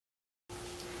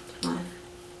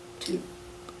2,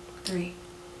 3,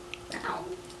 down.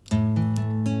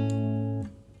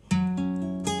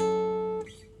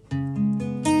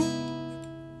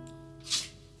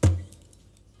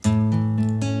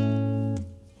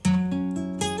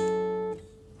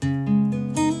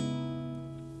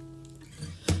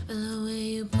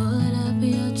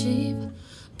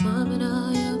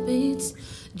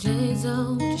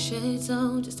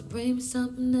 Just to bring me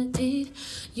something to eat.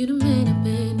 You done made up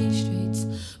in these streets,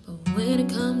 but when it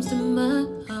comes to my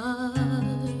heart,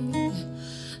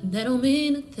 that don't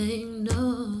mean a thing,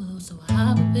 no. So I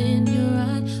hop up in your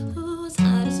ride. Ooh, it's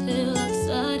hot as hell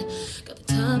outside. Got the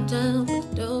top down, put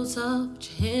the doors off, put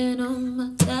your hand on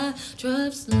my thigh.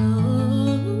 Drive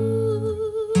slow,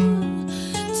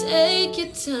 take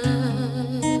your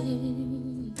time.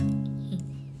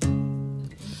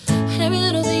 Every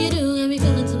little thing you do got me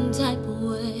feeling some type of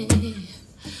way.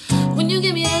 When you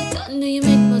give me that thunder, you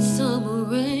make my summer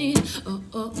rain. Oh,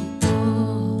 oh,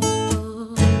 oh,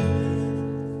 oh,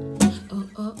 oh, oh,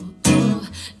 oh, oh.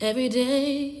 Every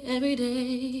day, and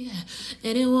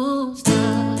it won't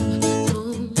stop.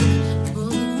 Boom,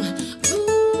 boom,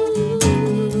 boom,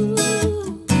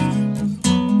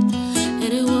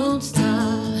 and it won't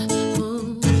stop.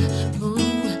 Boom, boom,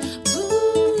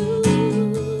 boom,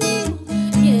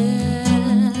 yeah.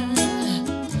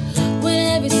 With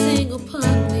every single part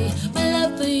of me, my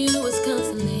love for you is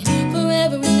constantly,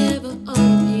 forever and ever on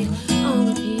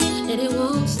repeat, and it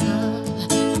won't stop.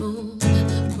 Boom, boom,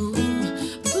 boom.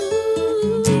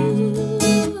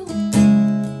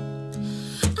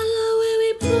 I love when we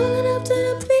pulling up to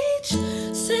the beach,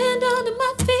 sand under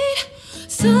my feet,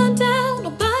 sun down,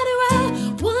 nobody right,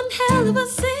 one hell of a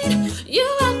scene. You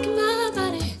rockin' my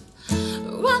body,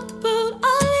 rock the boat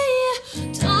all year,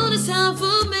 don't it sound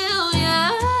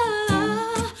familiar?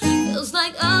 Feels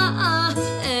like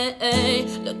hey,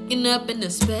 looking up into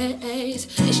space.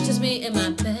 It's just me and my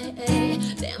bae.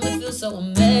 Damn, it feels so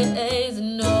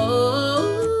amazing. No,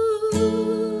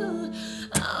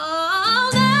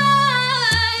 all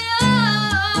night.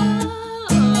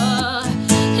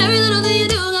 Every little thing you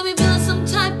do got me feeling some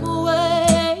type of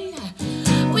way.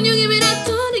 When you give me that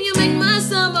thunder, you make my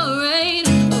summer rain.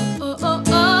 Oh, oh, oh,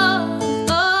 oh,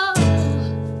 oh,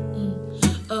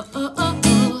 oh, oh, oh,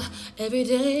 oh. Every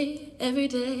day,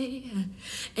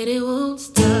 and it won't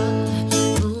stop.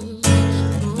 Boom,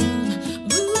 boom,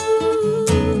 boom.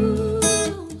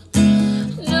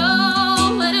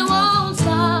 No, and it won't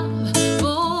stop.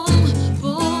 Boom,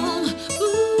 boom,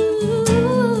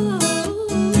 boom.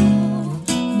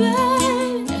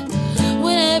 Babe,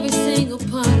 with every single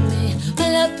part of me, my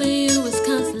love for you is